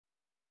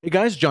Hey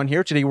guys, John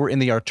here. Today we're in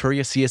the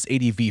Arturia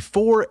CS-80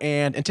 V4,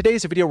 and in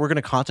today's video we're going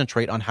to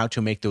concentrate on how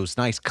to make those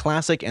nice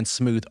classic and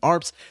smooth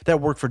arps that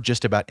work for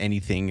just about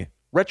anything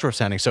retro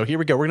sounding. So here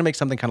we go. We're going to make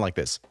something kind of like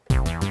this.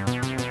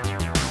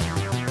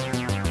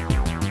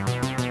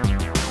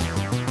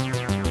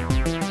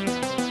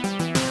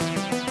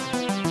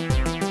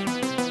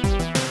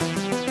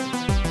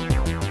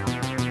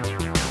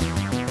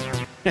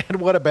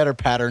 And what a better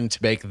pattern to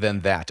make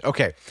than that.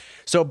 Okay,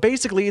 so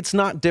basically it's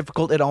not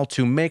difficult at all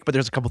to make, but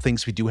there's a couple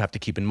things we do have to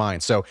keep in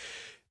mind. So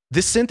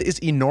this synth is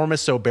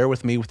enormous, so bear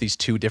with me with these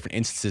two different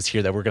instances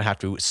here that we're gonna have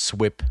to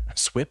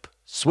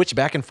switch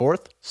back and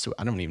forth. So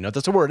I don't even know if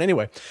that's a word.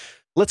 Anyway,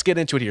 let's get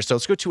into it here. So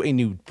let's go to a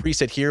new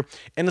preset here,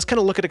 and let's kind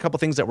of look at a couple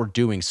things that we're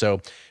doing.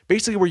 So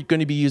basically we're going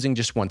to be using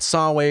just one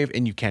saw wave,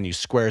 and you can use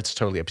square, it's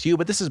totally up to you,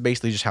 but this is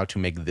basically just how to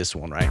make this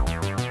one, right?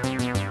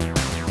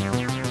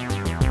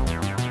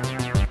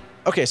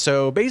 Okay,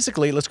 so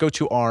basically, let's go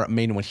to our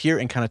main one here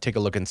and kind of take a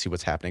look and see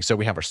what's happening. So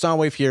we have our saw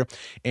wave here,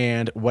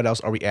 and what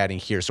else are we adding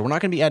here? So we're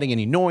not going to be adding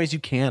any noise. You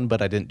can,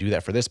 but I didn't do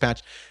that for this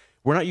patch.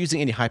 We're not using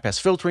any high-pass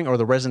filtering or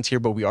the resonance here,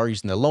 but we are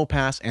using the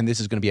low-pass, and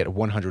this is going to be at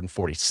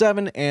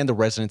 147, and the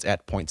resonance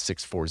at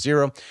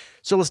 0.640.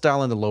 So let's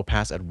dial in the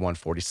low-pass at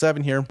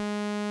 147 here.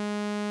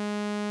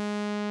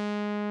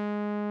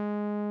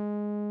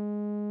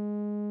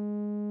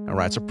 All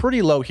right, so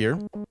pretty low here.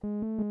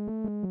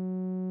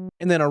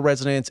 And then our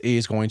resonance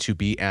is going to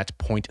be at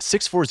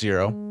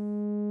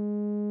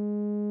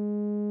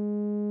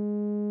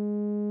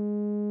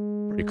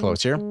 0.640. Pretty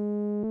close here.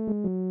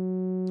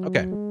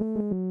 Okay.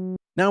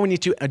 Now we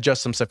need to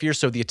adjust some stuff here.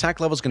 So the attack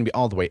level is going to be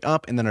all the way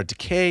up, and then our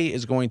decay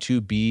is going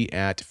to be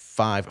at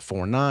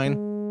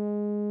 549.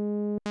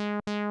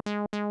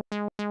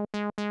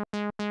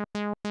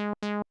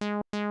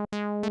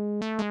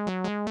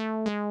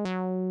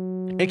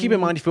 And keep in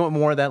mind, if you want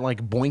more of that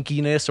like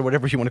boinkiness or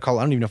whatever you want to call it,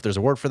 I don't even know if there's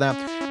a word for that,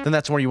 then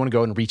that's where you want to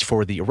go and reach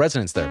for the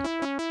resonance there.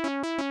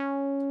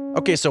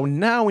 Okay, so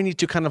now we need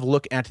to kind of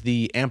look at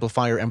the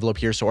amplifier envelope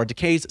here. So our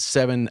decay is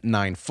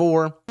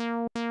 794.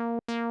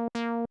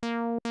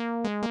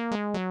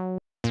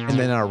 And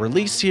then our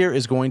release here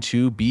is going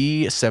to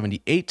be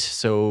 78.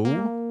 So,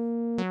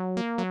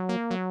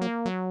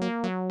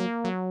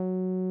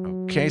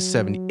 okay,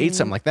 78,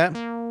 something like that.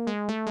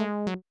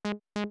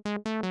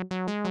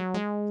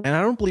 And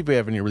I don't believe we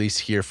have any release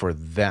here for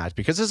that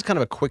because this is kind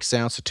of a quick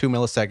sound, so 2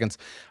 milliseconds.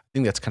 I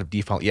think that's kind of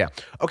default. Yeah.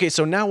 Okay,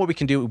 so now what we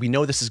can do, we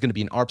know this is going to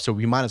be an ARP, so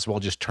we might as well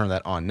just turn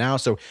that on now.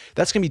 So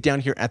that's going to be down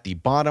here at the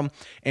bottom.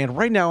 And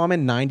right now I'm at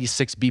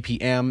 96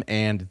 BPM,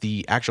 and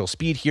the actual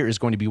speed here is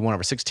going to be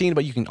 1/16,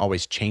 but you can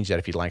always change that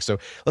if you'd like. So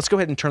let's go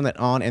ahead and turn that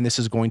on, and this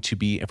is going to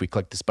be, if we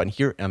click this button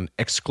here,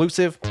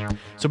 exclusive.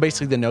 So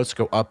basically the notes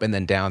go up and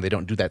then down. They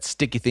don't do that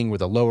sticky thing where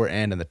the lower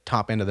end and the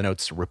top end of the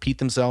notes repeat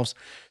themselves.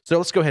 So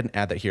let's go ahead and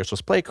add that here. So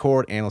let's play a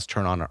chord, and let's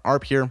turn on our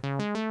ARP here.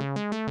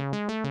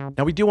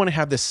 Now we do want to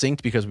have this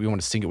synced because we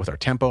want to sync it with our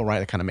tempo, right?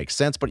 That kind of makes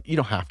sense, but you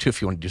don't have to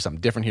if you want to do something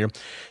different here.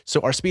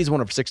 So our speed is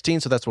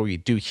 1/16, so that's what we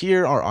do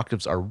here. Our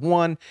octaves are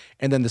 1,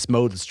 and then this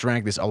mode, let's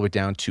drag this all the way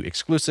down to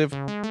exclusive.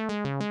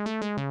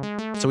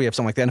 So we have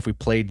something like that. And if we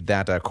played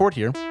that chord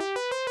here,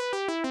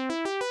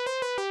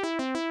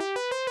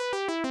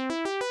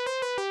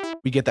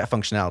 we get that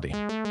functionality.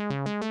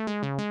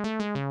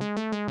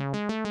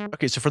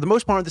 Okay, so for the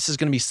most part, this is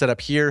going to be set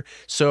up here.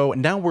 So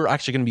now we're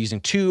actually going to be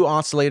using 2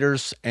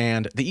 oscillators,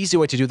 and the easy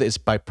way to do that is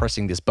by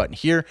pressing this button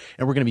here,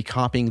 and we're going to be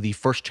copying the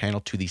first channel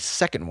to the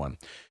second one.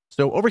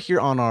 So over here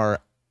on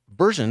our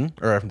version,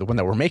 or the one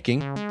that we're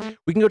making,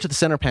 we can go to the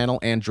center panel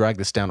and drag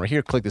this down right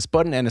here, click this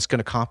button, and it's going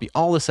to copy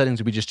all the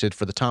settings we just did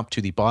for the top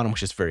to the bottom,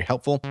 which is very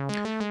helpful.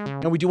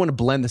 And we do want to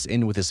blend this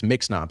in with this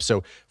mix knob.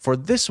 So for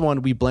this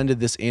one, we blended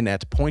this in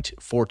at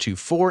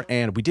 0.424,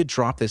 and we did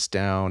drop this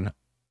down.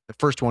 The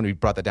first one, we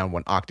brought that down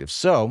 1 octave.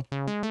 So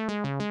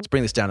let's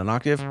bring this down an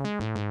octave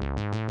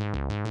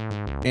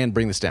and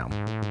bring this down.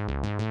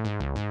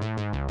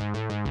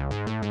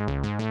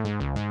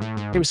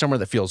 Maybe somewhere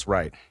that feels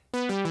right.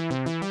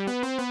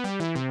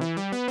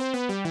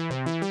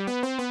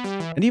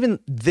 And even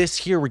this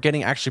here, we're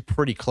getting actually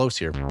pretty close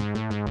here.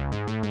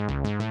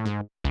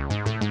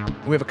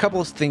 We have a couple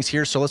of things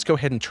here, so let's go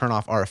ahead and turn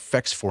off our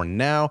effects for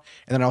now.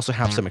 And then I also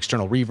have some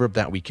external reverb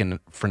that we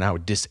can, for now,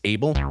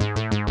 disable.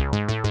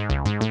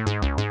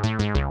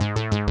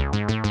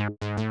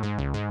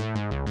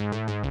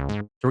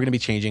 So we're going to be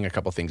changing a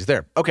couple things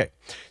there. Okay,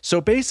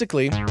 so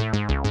basically, we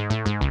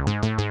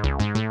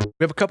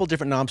have a couple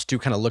different knobs to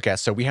kind of look at.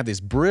 So we have this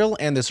Brill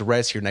and this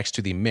Res here next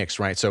to the mix,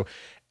 right? So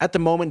at the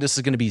moment, this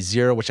is going to be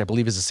 0, which I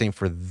believe is the same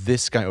for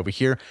this guy over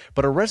here.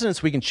 But our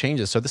resonance, we can change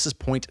this. So this is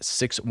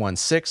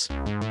 0.616.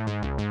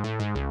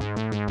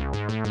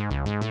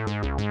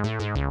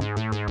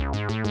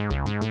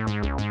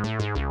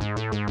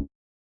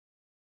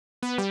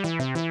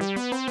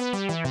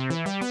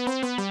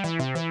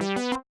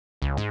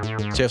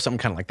 So you have something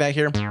kind of like that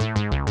here.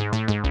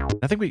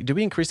 I think did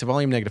we increase the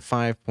volume negative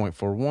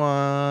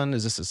 5.41?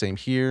 Is this the same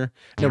here?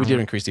 No, we did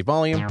increase the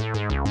volume.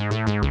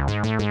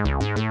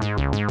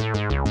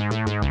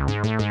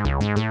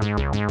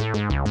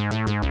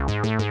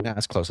 Nah,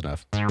 that's close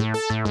enough.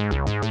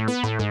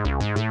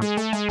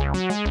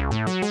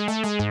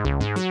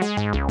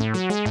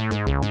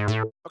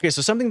 Okay,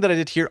 so something that I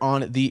did here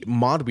on the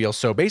mod wheel.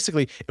 So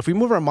basically, if we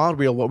move our mod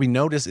wheel, what we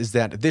notice is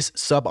that this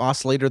sub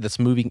oscillator that's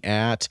moving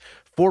at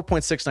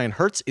 4.69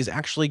 hertz is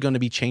actually going to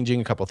be changing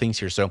a couple things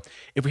here. So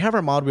if we have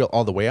our mod wheel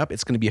all the way up,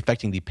 it's going to be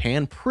affecting the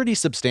pan pretty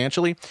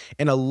substantially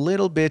and a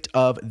little bit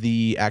of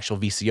the actual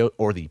VCO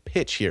or the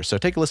pitch here. So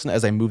take a listen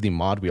as I move the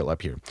mod wheel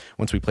up here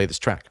once we play this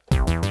track.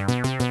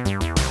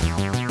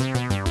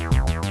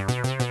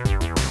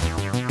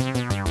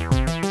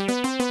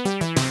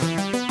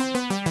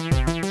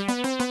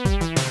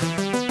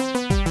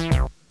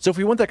 So if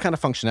we want that kind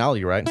of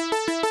functionality, right?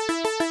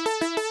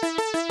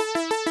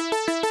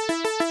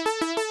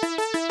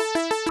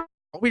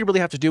 All we really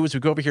have to do is we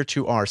go over here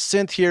to our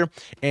synth here,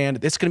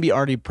 and it's going to be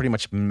already pretty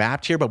much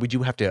mapped here, but we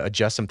do have to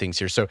adjust some things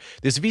here. So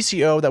this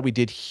VCO that we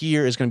did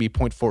here is going to be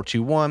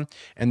 0.421,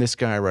 and this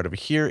guy right over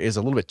here is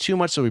a little bit too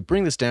much, so we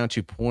bring this down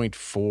to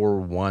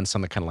 0.41,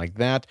 something kind of like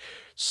that.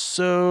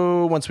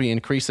 So once we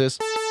increase this,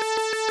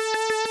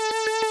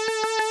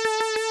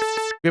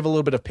 we have a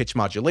little bit of pitch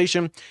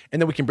modulation, and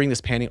then we can bring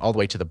this panning all the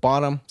way to the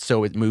bottom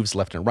so it moves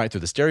left and right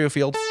through the stereo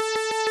field.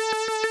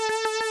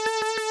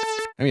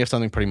 And we have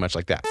something pretty much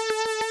like that.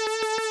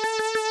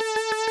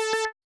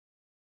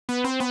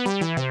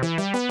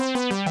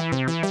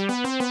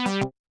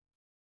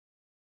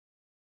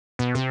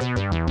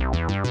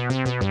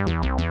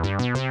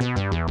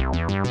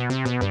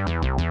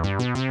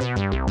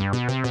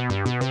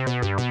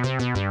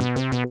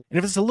 And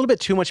if it's a little bit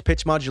too much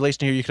pitch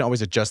modulation here, you can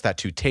always adjust that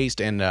to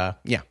taste. And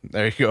yeah,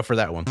 there you go for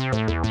that one.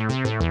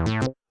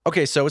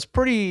 Okay, so it's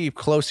pretty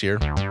close here.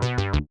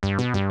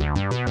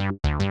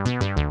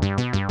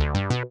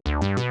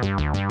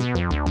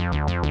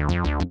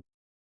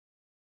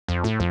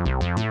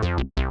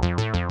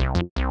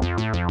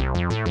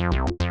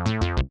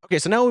 Okay,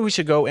 so now we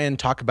should go and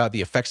talk about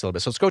the effects a little bit.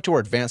 So let's go to our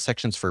advanced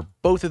sections for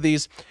both of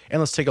these, and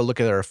let's take a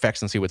look at our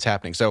effects and see what's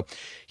happening. So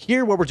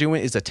here what we're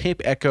doing is a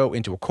tape echo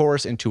into a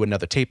chorus into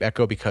another tape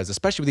echo, because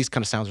especially with these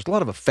kind of sounds, there's a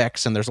lot of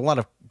effects and there's a lot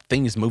of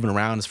things moving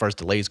around as far as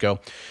delays go.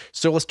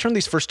 So let's turn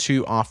these first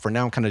two off for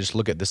now and kind of just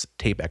look at this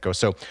tape echo.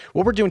 So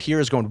what we're doing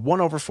here is going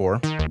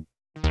 1/4.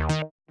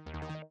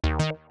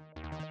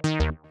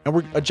 And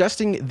we're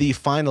adjusting the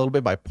fine a little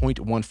bit by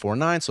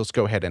 0.149. So let's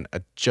go ahead and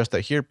adjust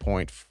that here.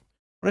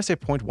 What did I say,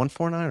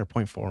 0.149 or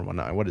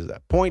 0.419? What is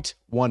that?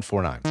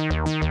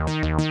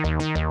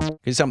 0.149.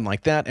 Okay, something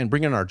like that. And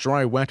bring in our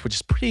dry wet, which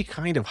is pretty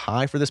kind of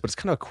high for this, but it's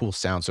kind of a cool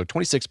sound. So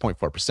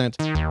 26.4%.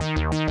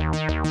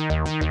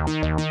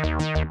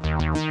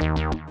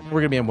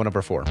 We're going to be on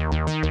 1/4.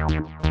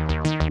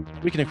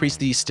 We can increase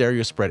the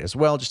stereo spread as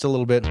well, just a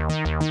little bit.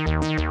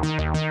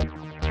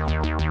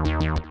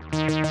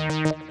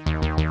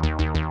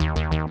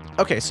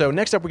 Okay, so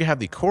next up we have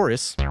the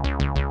chorus.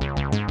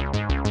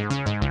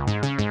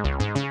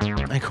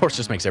 And chorus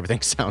just makes everything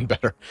sound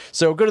better.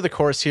 So go to the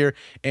chorus here,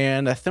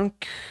 and I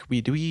think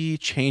do we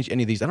change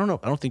any of these? I don't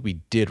know. I don't think we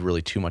did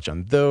really too much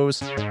on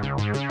those,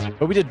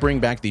 but we did bring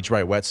back the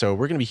dry wet. So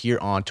we're going to be here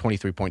on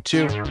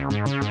 23.2.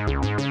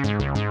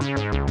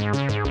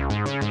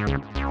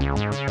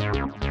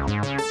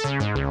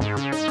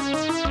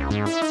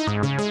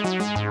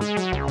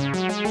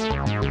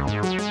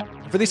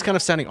 For these kind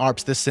of sounding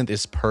arps, this synth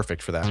is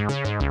perfect for that.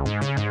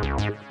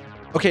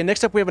 Okay,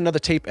 next up we have another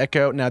tape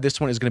echo. Now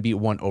this one is going to be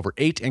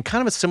 1/8, and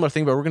kind of a similar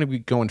thing, but we're going to be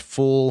going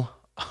full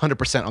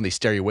 100% on the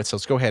stereo width. So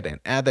let's go ahead and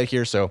add that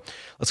here. So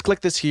let's click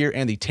this here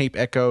and the tape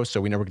echo.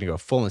 So we know we're going to go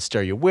full in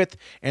stereo width,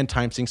 and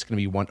time sync is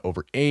going to be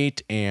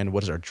 1/8. And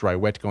what is our dry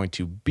wet going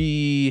to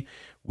be?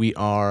 We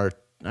are,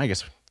 I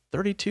guess,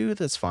 32.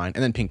 That's fine.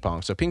 And then ping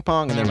pong. So ping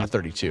pong and then about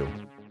 32.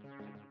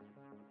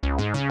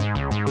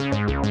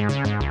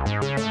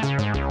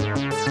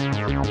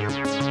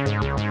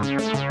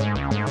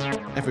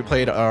 If we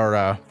played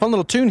our fun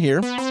little tune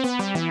here.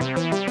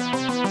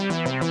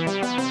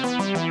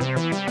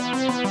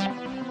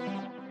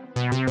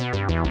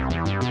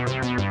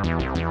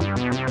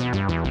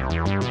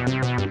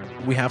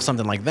 We have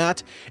something like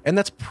that, and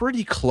that's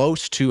pretty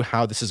close to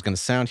how this is going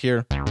to sound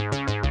here.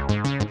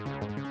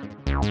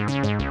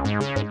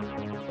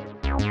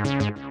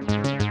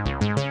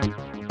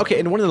 Okay,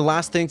 and one of the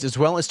last things as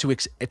well is to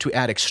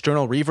add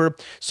external reverb.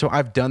 So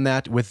I've done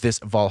that with this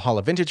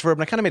Valhalla Vintage Verb,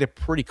 and I kind of made it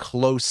pretty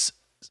close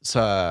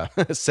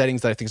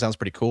settings that I think sounds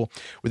pretty cool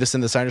with this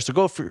synthesizer.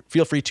 So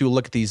feel free to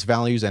look at these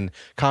values and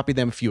copy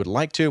them if you would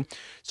like to.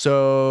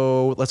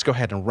 So let's go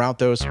ahead and route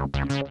those. So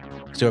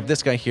we have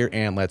this guy here,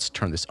 and let's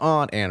turn this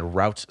on and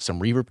route some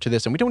reverb to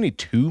this. And we don't need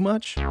too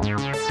much.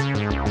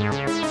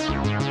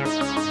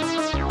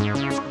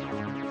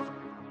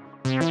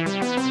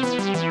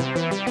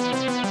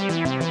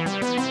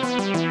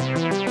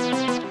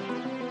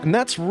 And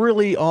that's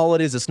really all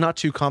it is. It's not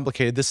too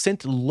complicated. The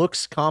synth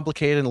looks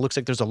complicated, and it looks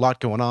like there's a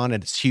lot going on,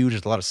 and it's huge.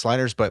 There's a lot of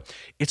sliders, but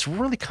it's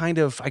really kind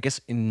of, I guess,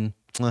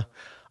 I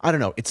don't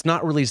know. It's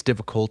not really as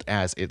difficult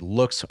as it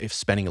looks if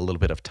spending a little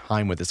bit of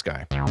time with this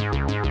guy.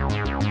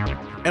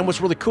 And what's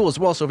really cool as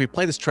well, so if we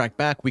play this track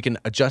back, we can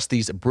adjust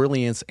these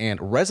brilliance and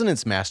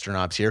resonance master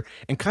knobs here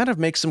and kind of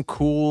make some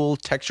cool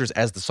textures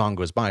as the song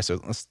goes by. So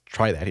let's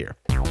try that here.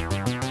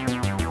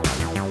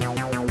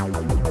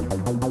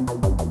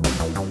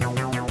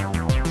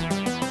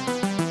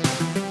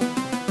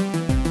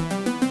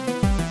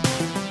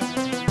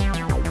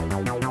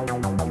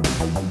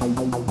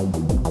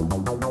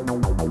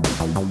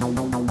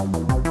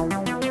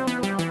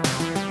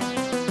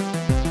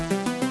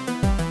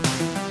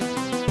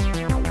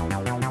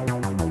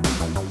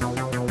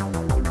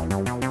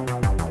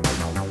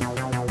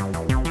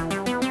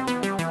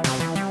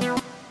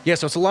 Yeah,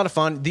 so it's a lot of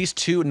fun. These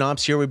two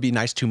knobs here would be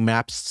nice to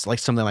map like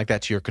something like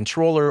that to your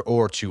controller,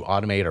 or to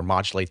automate or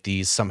modulate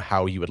these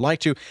somehow you would like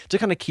to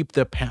kind of keep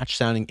the patch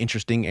sounding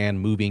interesting and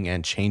moving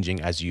and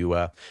changing as you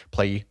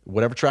play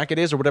whatever track it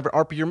is or whatever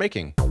ARP you're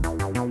making.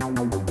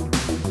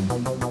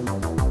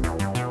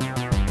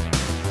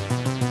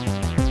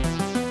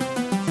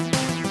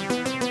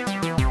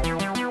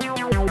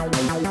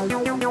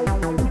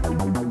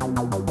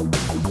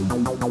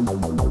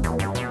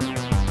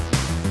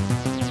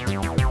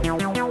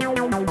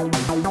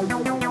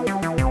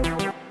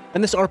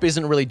 And this ARP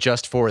isn't really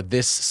just for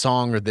this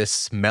song or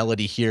this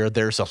melody here.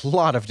 There's a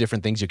lot of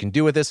different things you can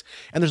do with this,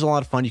 and there's a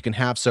lot of fun you can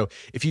have. So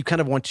if you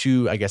kind of want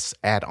to, I guess,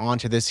 add on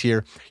to this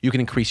here, you can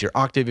increase your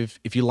octave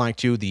if you like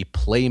to, the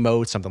play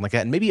mode, something like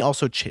that, and maybe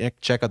also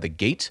check out the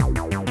gate.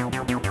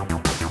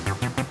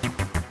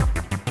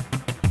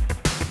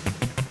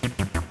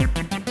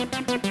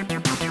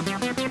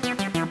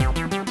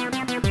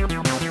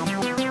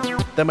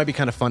 That might be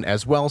kind of fun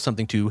as well,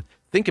 something to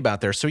think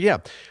about there. So yeah.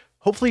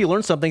 Hopefully you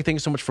learned something. Thank you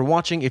so much for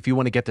watching. If you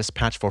want to get this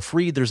patch for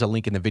free, there's a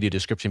link in the video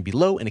description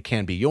below and it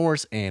can be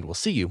yours, and we'll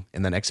see you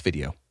in the next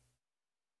video.